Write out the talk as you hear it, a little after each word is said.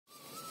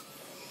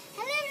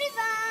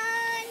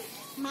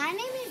My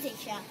name is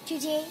Diksha.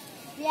 Today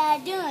we are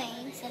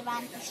doing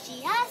Sarvangpushti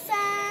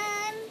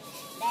Vyayam.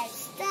 Let's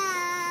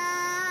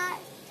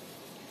start.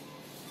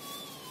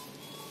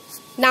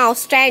 Now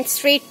stand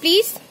straight,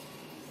 please.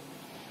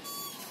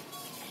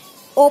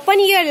 Open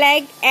your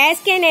leg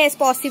as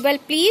possible,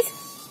 please.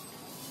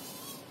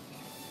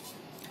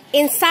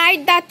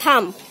 Inside the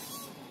thumb.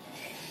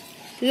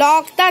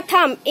 Lock the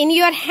thumb in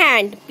your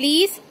hand,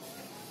 please.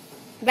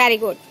 Very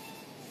good.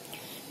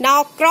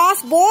 Now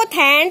cross both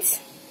hands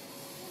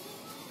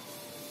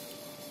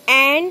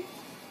and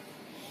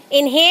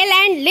inhale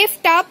and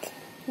lift up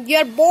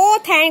your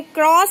both hand,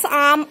 cross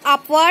arm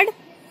upward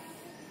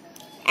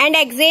and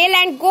exhale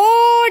and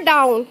go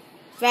down.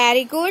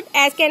 Very good.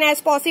 As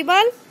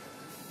possible.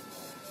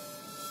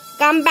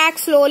 Come back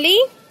slowly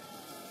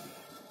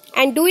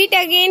and do it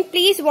again,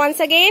 please, once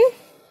again.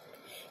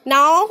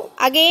 Now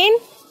again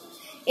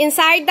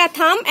inside the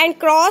thumb and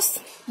cross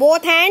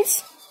both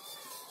hands.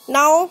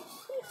 Now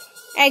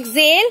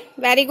exhale.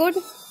 Very good.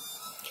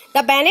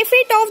 The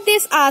benefit of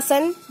this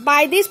asana,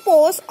 by this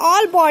pose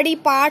all body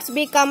parts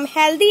become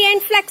healthy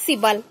and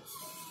flexible.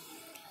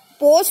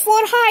 Pose for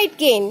height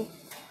gain.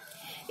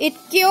 It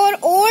cures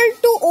old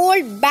to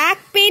old back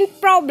pain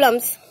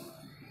problems.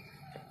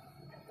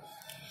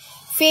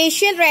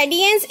 Facial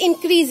radiance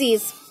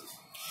increases.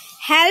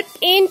 Help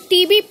in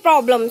TB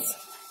problems.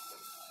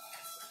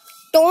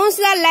 Tones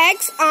the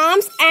legs,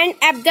 arms and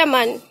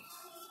abdomen.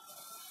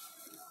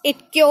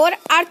 It cures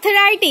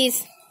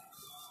arthritis.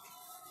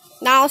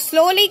 Now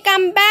slowly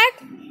come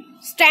back.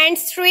 Stand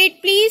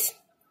straight, please.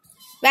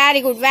 Very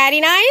good. Very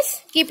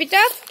nice. Keep it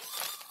up.